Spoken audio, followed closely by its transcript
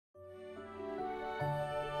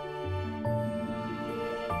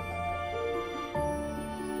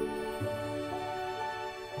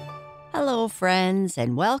Hello, friends,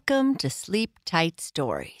 and welcome to Sleep Tight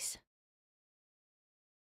Stories.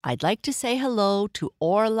 I'd like to say hello to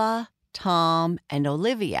Orla, Tom, and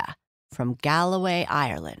Olivia from Galloway,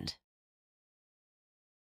 Ireland.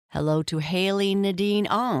 Hello to Haley Nadine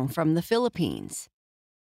Ong from the Philippines.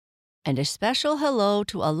 And a special hello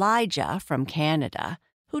to Elijah from Canada,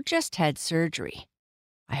 who just had surgery.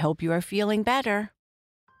 I hope you are feeling better.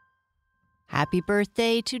 Happy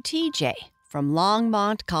birthday to TJ from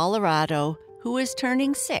Longmont, Colorado, who is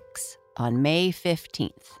turning 6 on May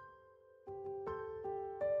 15th.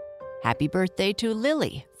 Happy birthday to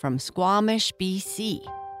Lily from Squamish, BC,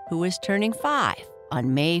 who is turning 5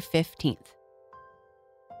 on May 15th.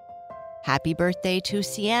 Happy birthday to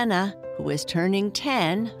Sienna, who is turning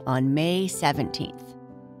 10 on May 17th.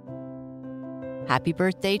 Happy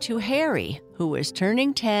birthday to Harry, who is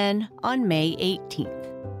turning 10 on May 18th.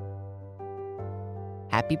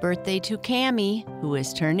 Happy birthday to Cammie, who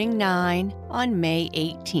is turning 9 on May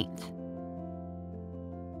 18th.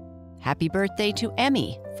 Happy birthday to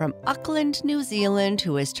Emmy from Auckland, New Zealand,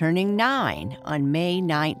 who is turning 9 on May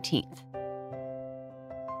 19th.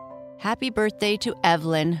 Happy birthday to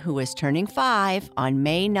Evelyn, who is turning 5 on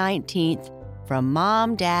May 19th, from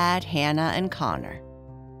Mom, Dad, Hannah, and Connor.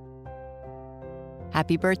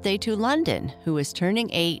 Happy birthday to London, who is turning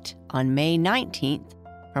 8 on May 19th,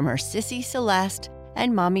 from her sissy Celeste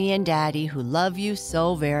and Mommy and Daddy, who love you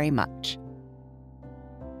so very much.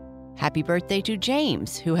 Happy birthday to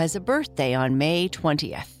James, who has a birthday on May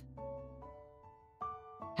 20th.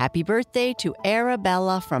 Happy birthday to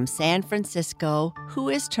Arabella from San Francisco, who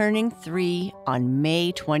is turning 3 on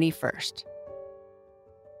May 21st.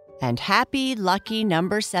 And happy lucky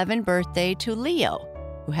number 7 birthday to Leo,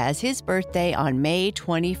 who has his birthday on May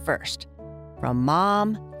 21st, from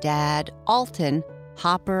Mom, Dad, Alton,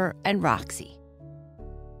 Hopper, and Roxy.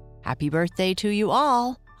 Happy birthday to you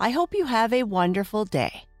all. I hope you have a wonderful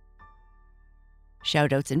day.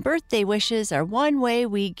 Shoutouts and birthday wishes are one way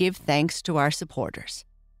we give thanks to our supporters.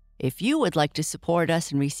 If you would like to support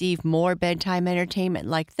us and receive more bedtime entertainment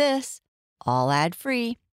like this, all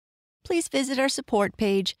ad-free, please visit our support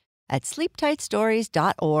page at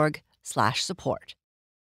sleeptightstories.org/support.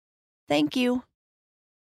 Thank you.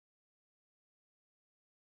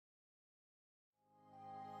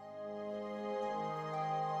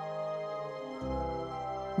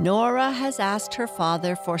 Nora has asked her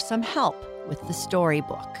father for some help with the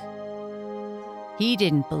storybook. He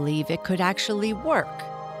didn't believe it could actually work,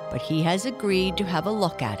 but he has agreed to have a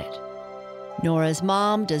look at it. Nora's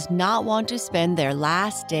mom does not want to spend their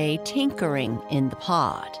last day tinkering in the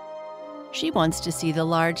pod. She wants to see the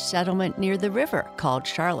large settlement near the river called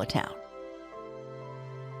Charlottetown.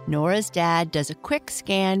 Nora's dad does a quick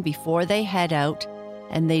scan before they head out,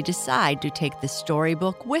 and they decide to take the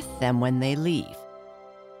storybook with them when they leave.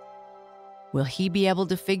 Will he be able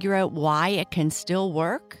to figure out why it can still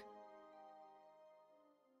work?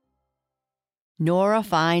 Nora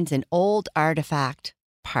finds an old artifact,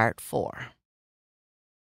 Part 4.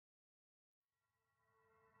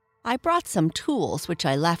 I brought some tools which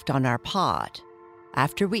I left on our pod.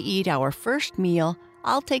 After we eat our first meal,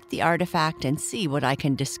 I'll take the artifact and see what I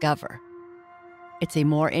can discover. It's a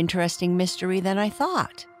more interesting mystery than I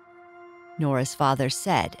thought, Nora's father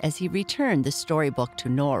said as he returned the storybook to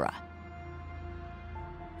Nora.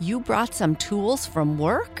 You brought some tools from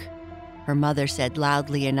work? Her mother said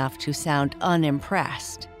loudly enough to sound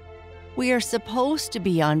unimpressed. We are supposed to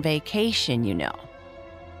be on vacation, you know.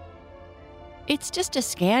 It's just a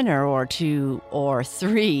scanner or 2 or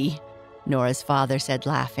 3, Nora's father said,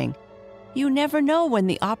 laughing. You never know when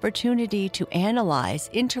the opportunity to analyze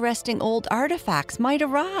interesting old artifacts might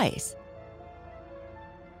arise.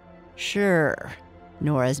 Sure,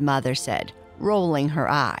 Nora's mother said, rolling her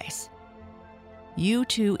eyes. You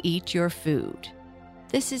two eat your food.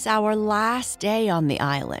 This is our last day on the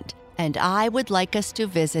island, and I would like us to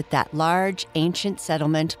visit that large ancient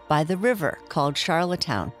settlement by the river called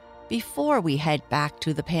Charlottetown before we head back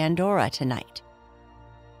to the Pandora tonight.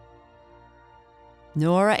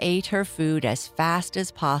 Nora ate her food as fast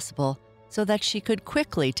as possible so that she could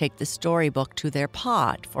quickly take the storybook to their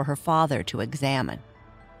pod for her father to examine.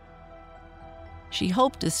 She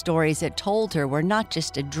hoped the stories it told her were not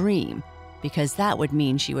just a dream, because that would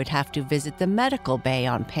mean she would have to visit the medical bay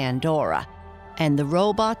on Pandora, and the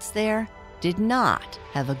robots there did not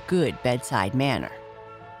have a good bedside manner.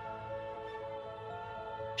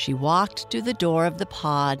 She walked to the door of the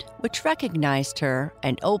pod, which recognized her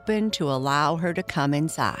and opened to allow her to come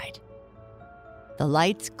inside. The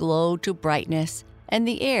lights glowed to brightness, and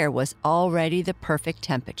the air was already the perfect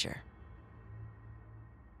temperature.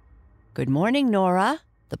 Good morning, Nora,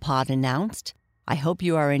 the pod announced. I hope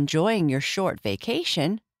you are enjoying your short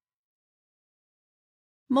vacation."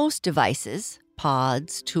 Most devices,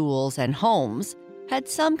 pods, tools, and homes had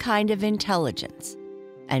some kind of intelligence,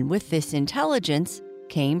 and with this intelligence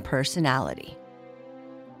came personality.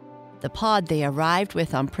 The pod they arrived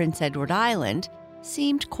with on Prince Edward Island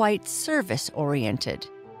seemed quite service-oriented,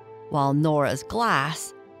 while Nora's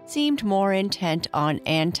glass seemed more intent on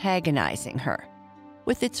antagonizing her,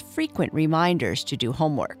 with its frequent reminders to do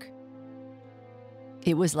homework.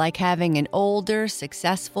 It was like having an older,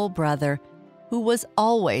 successful brother who was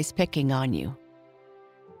always picking on you.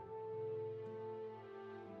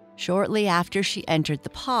 Shortly after she entered the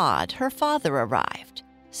pod, her father arrived,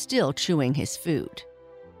 still chewing his food.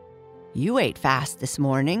 "You ate fast this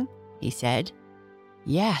morning," he said.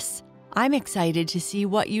 "Yes, I'm excited to see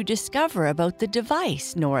what you discover about the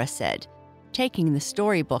device," Nora said, taking the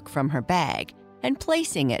storybook from her bag and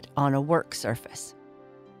placing it on a work surface.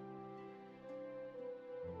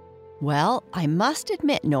 "Well, I must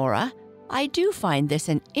admit, Nora, I do find this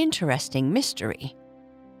an interesting mystery.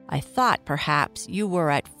 I thought perhaps you were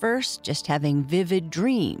at first just having vivid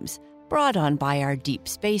dreams brought on by our deep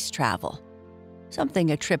space travel,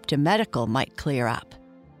 something a trip to medical might clear up.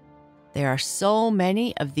 There are so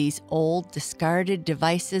many of these old, discarded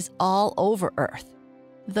devices all over Earth.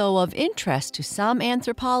 Though of interest to some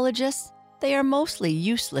anthropologists, they are mostly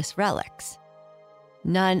useless relics.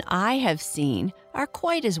 None I have seen are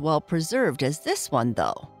quite as well preserved as this one,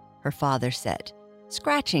 though," her father said,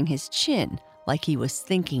 scratching his chin like he was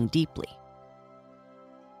thinking deeply.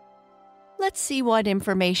 "Let's see what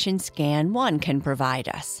information Scan 1 can provide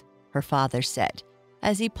us," her father said,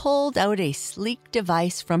 as he pulled out a sleek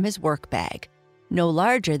device from his work bag, no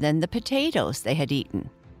larger than the potatoes they had eaten.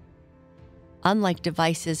 Unlike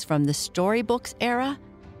devices from the storybooks era,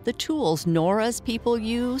 the tools Nora's people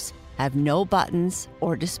use have no buttons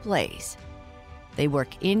or displays. They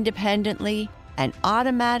work independently and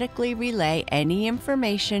automatically relay any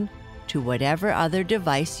information to whatever other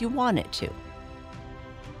device you want it to.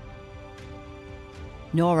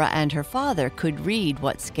 Nora and her father could read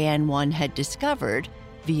what Scan 1 had discovered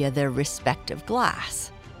via their respective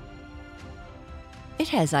glass. It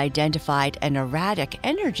has identified an erratic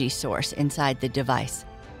energy source inside the device,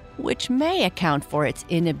 which may account for its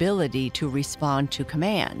inability to respond to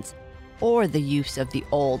commands or the use of the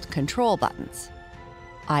old control buttons.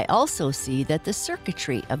 I also see that the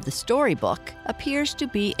circuitry of the storybook appears to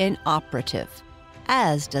be inoperative,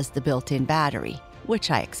 as does the built-in battery,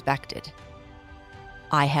 which I expected.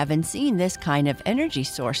 I haven't seen this kind of energy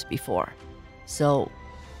source before, so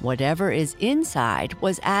whatever is inside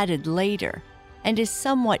was added later and is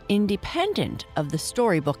somewhat independent of the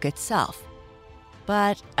storybook itself.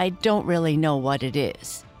 But I don't really know what it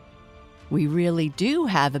is. We really do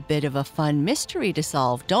have a bit of a fun mystery to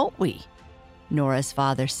solve, don't we?" Nora's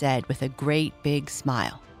father said with a great big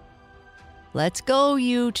smile. "Let's go,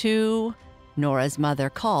 you two," Nora's mother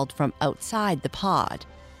called from outside the pod.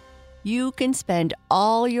 "You can spend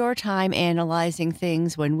all your time analyzing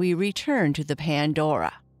things when we return to the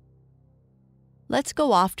Pandora. Let's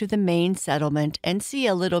go off to the main settlement and see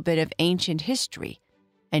a little bit of ancient history,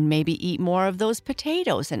 and maybe eat more of those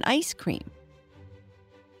potatoes and ice cream.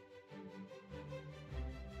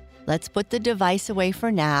 Let's put the device away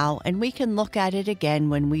for now, and we can look at it again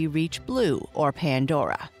when we reach Blue or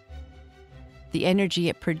Pandora. The energy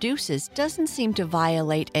it produces doesn't seem to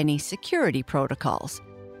violate any security protocols,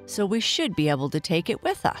 so we should be able to take it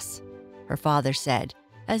with us," her father said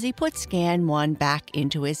as he put Scan 1 back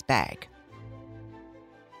into his bag.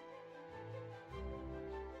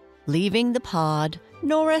 Leaving the pod,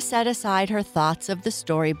 Nora set aside her thoughts of the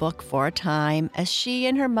storybook for a time as she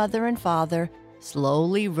and her mother and father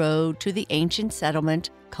slowly rode to the ancient settlement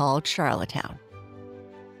called Charlottetown.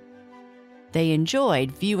 They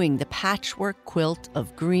enjoyed viewing the patchwork quilt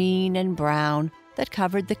of green and brown that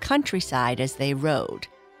covered the countryside as they rode.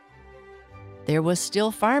 There was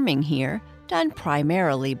still farming here, done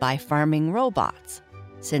primarily by farming robots,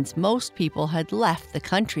 since most people had left the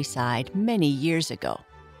countryside many years ago.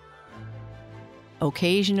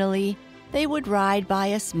 Occasionally, they would ride by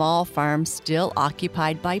a small farm still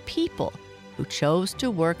occupied by people who chose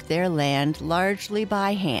to work their land largely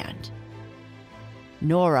by hand.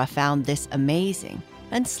 Nora found this amazing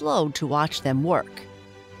and slowed to watch them work.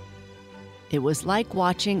 It was like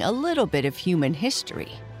watching a little bit of human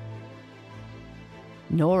history.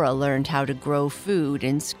 Nora learned how to grow food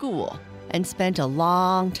in school and spent a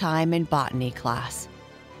long time in botany class,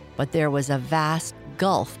 but there was a vast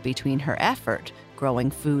gulf between her effort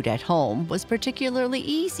growing food at home was particularly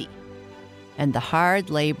easy, and the hard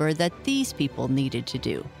labor that these people needed to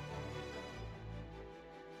do.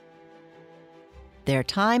 Their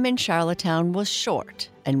time in Charlottetown was short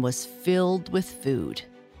and was filled with food.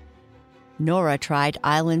 Nora tried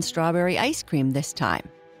island strawberry ice cream this time,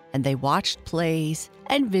 and they watched plays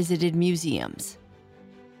and visited museums.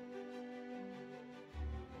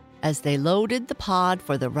 As they loaded the pod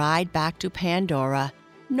for the ride back to Pandora,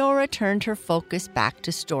 Nora turned her focus back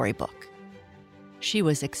to Storybook. She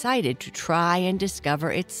was excited to try and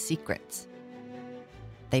discover its secrets.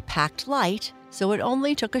 They packed light, so it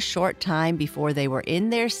only took a short time before they were in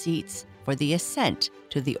their seats for the ascent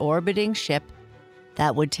to the orbiting ship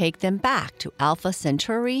that would take them back to Alpha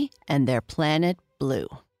Centauri and their planet Blue.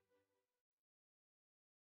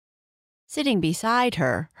 Sitting beside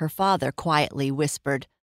her, her father quietly whispered,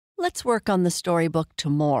 "Let's work on the storybook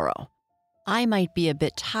tomorrow. I might be a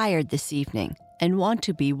bit tired this evening and want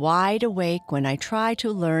to be wide awake when I try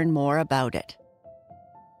to learn more about it."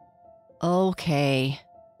 "Okay,"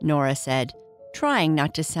 Nora said, trying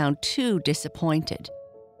not to sound too disappointed.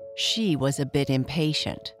 She was a bit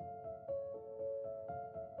impatient.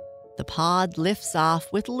 The pod lifts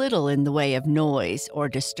off with little in the way of noise or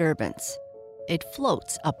disturbance. It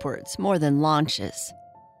floats upwards more than launches.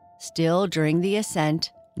 Still, during the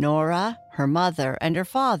ascent, Nora, her mother, and her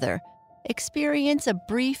father experience a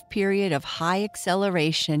brief period of high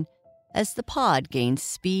acceleration as the pod gains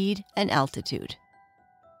speed and altitude.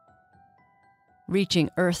 Reaching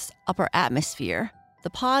Earth's upper atmosphere, the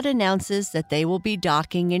pod announces that they will be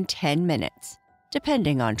docking in 10 minutes,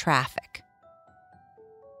 depending on traffic.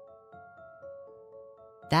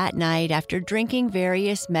 That night, after drinking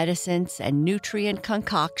various medicines and nutrient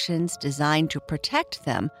concoctions designed to protect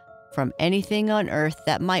them from anything on Earth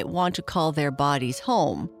that might want to call their bodies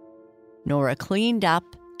home, Nora cleaned up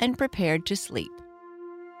and prepared to sleep.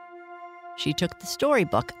 She took the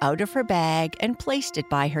storybook out of her bag and placed it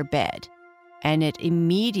by her bed, and it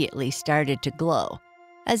immediately started to glow,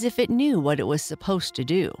 as if it knew what it was supposed to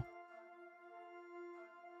do.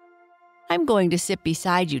 "I'm going to sit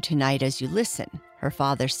beside you tonight as you listen," her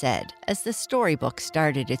father said as the storybook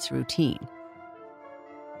started its routine.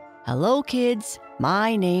 "Hello, kids.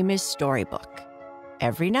 My name is Storybook.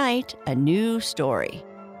 Every night, a new story.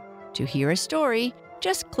 To hear a story,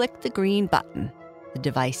 just click the green button," the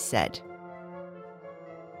device said.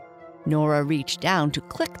 Nora reached down to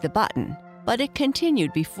click the button, but it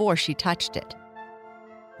continued before she touched it.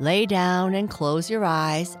 "Lay down and close your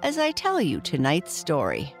eyes as I tell you tonight's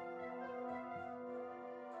story."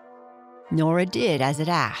 Nora did as it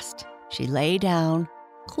asked. She lay down,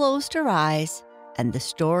 closed her eyes, and the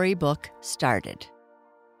storybook started.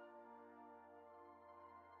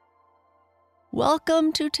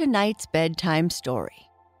 Welcome to tonight's bedtime story.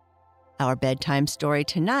 Our bedtime story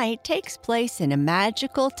tonight takes place in a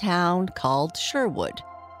magical town called Sherwood,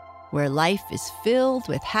 where life is filled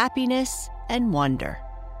with happiness and wonder.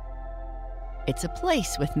 It's a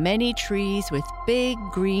place with many trees with big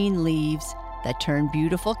green leaves that turn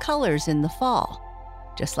beautiful colors in the fall,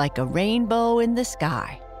 just like a rainbow in the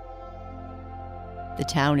sky. The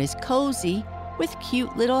town is cozy with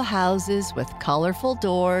cute little houses with colorful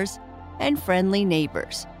doors and friendly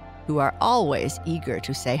neighbors who are always eager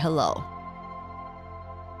to say hello.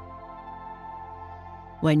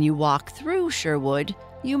 When you walk through Sherwood,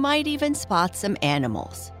 you might even spot some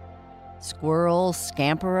animals. Squirrels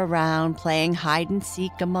scamper around playing hide and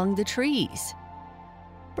seek among the trees.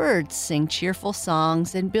 Birds sing cheerful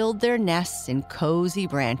songs and build their nests in cozy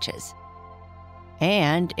branches.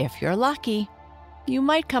 And if you're lucky, you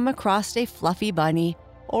might come across a fluffy bunny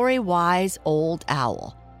or a wise old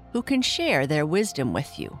owl who can share their wisdom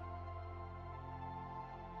with you.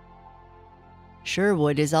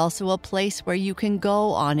 Sherwood is also a place where you can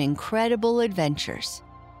go on incredible adventures.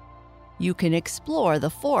 You can explore the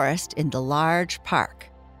forest in the large park,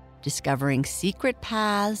 discovering secret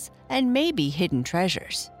paths and maybe hidden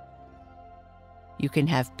treasures. You can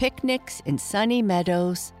have picnics in sunny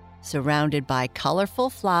meadows, surrounded by colorful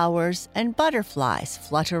flowers and butterflies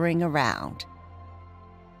fluttering around.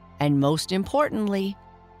 And most importantly,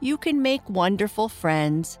 you can make wonderful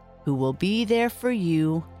friends who will be there for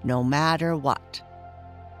you no matter what.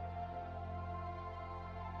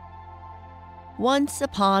 Once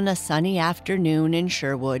upon a sunny afternoon in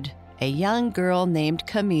Sherwood, a young girl named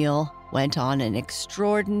Camille went on an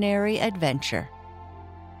extraordinary adventure.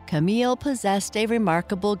 Camille possessed a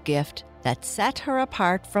remarkable gift that set her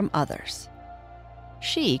apart from others.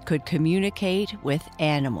 She could communicate with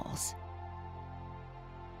animals.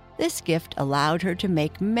 This gift allowed her to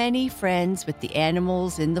make many friends with the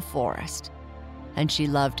animals in the forest, and she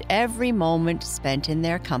loved every moment spent in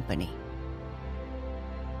their company.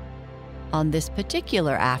 On this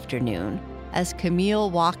particular afternoon, as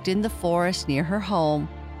Camille walked in the forest near her home,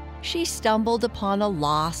 she stumbled upon a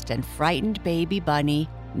lost and frightened baby bunny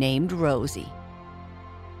named Rosie.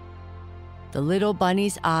 The little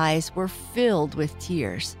bunny's eyes were filled with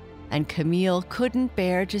tears, and Camille couldn't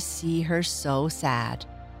bear to see her so sad.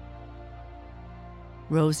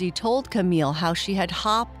 Rosie told Camille how she had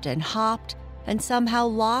hopped and somehow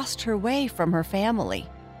lost her way from her family.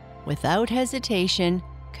 Without hesitation,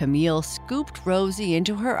 Camille scooped Rosie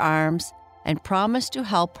into her arms and promised to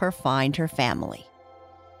help her find her family.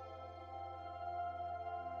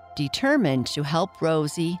 Determined to help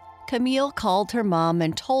Rosie, Camille called her mom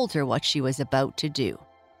and told her what she was about to do.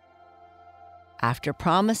 After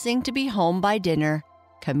promising to be home by dinner,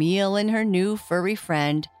 Camille and her new furry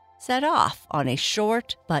friend set off on a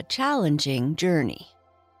short but challenging journey.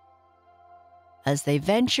 As they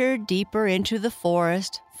ventured deeper into the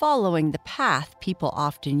forest, following the path people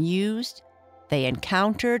often used, they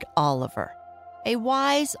encountered Oliver, a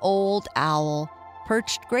wise old owl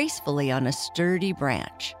perched gracefully on a sturdy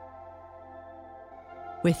branch.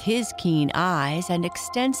 With his keen eyes and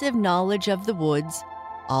extensive knowledge of the woods,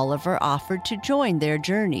 Oliver offered to join their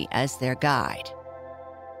journey as their guide.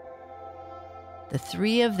 The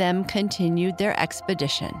three of them continued their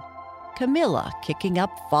expedition, Camilla kicking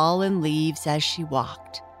up fallen leaves as she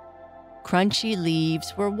walked. Crunchy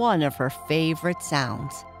leaves were one of her favorite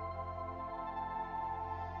sounds.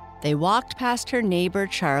 They walked past her neighbor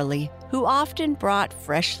Charlie, who often brought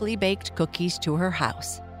freshly baked cookies to her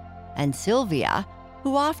house, and Sylvia,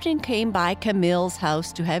 who often came by Camille's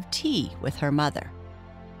house to have tea with her mother.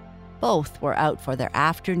 Both were out for their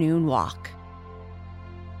afternoon walk.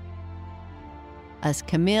 As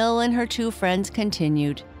Camille and her two friends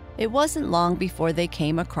continued, it wasn't long before they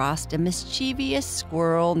came across a mischievous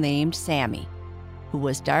squirrel named Sammy, who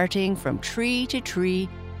was darting from tree to tree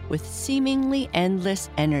with seemingly endless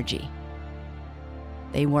energy.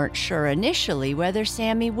 They weren't sure initially whether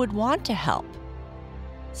Sammy would want to help.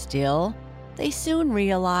 Still, they soon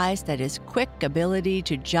realized that his quick ability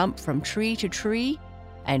to jump from tree to tree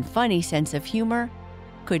and funny sense of humor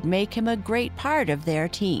could make him a great part of their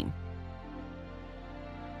team.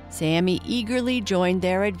 Sammy eagerly joined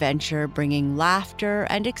their adventure, bringing laughter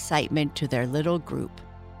and excitement to their little group.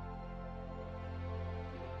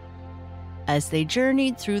 As they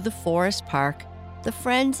journeyed through the forest park, the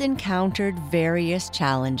friends encountered various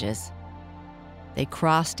challenges. They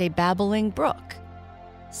crossed a babbling brook,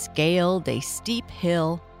 scaled a steep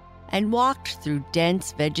hill, and walked through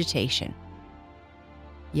dense vegetation.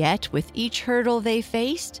 Yet, with each hurdle they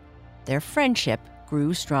faced, their friendship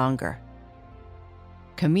grew stronger.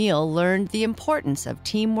 Camille learned the importance of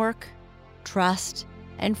teamwork, trust,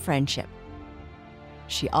 and friendship.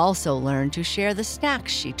 She also learned to share the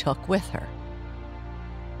snacks she took with her.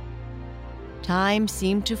 Time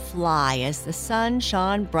seemed to fly as the sun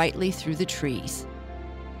shone brightly through the trees.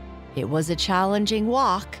 It was a challenging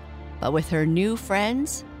walk, but with her new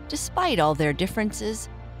friends, despite all their differences,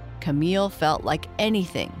 Camille felt like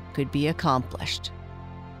anything could be accomplished.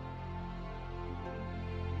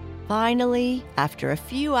 Finally, after a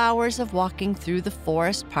few hours of walking through the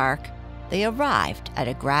forest park, they arrived at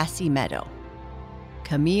a grassy meadow.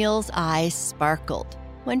 Camille's eyes sparkled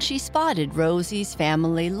when she spotted Rosie's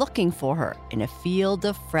family looking for her in a field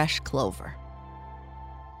of fresh clover.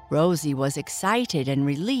 Rosie was excited and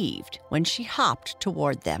relieved when she hopped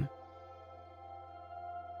toward them.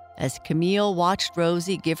 As Camille watched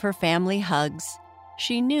Rosie give her family hugs,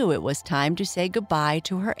 she knew it was time to say goodbye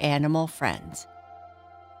to her animal friends.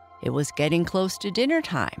 It was getting close to dinner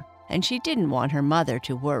time, and she didn't want her mother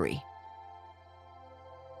to worry.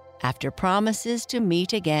 After promises to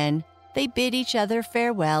meet again, they bid each other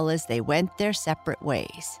farewell as they went their separate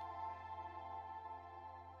ways.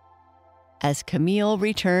 As Camille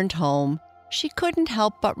returned home, she couldn't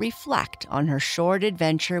help but reflect on her short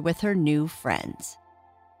adventure with her new friends.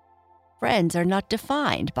 Friends are not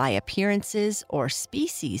defined by appearances or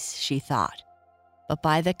species, she thought, but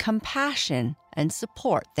by the compassion and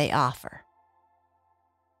support they offer.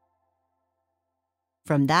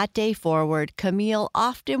 From that day forward, Camille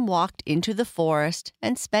often walked into the forest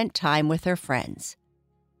and spent time with her friends.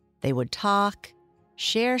 They would talk,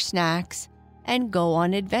 share snacks, and go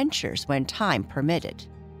on adventures when time permitted.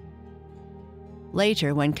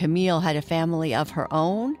 Later, when Camille had a family of her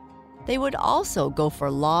own, they would also go for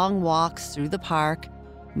long walks through the park,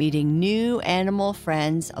 meeting new animal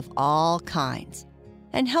friends of all kinds,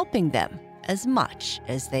 and helping them as much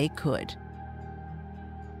as they could.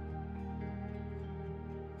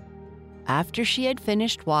 After she had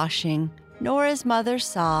finished washing, Nora's mother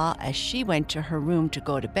saw as she went to her room to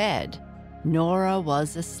go to bed, Nora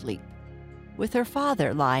was asleep, with her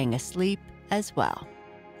father lying asleep as well.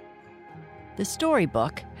 The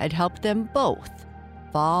storybook had helped them both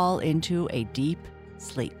fall into a deep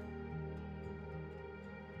sleep.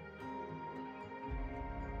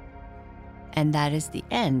 And that is the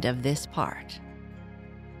end of this part.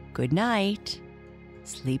 Good night.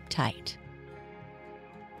 Sleep tight.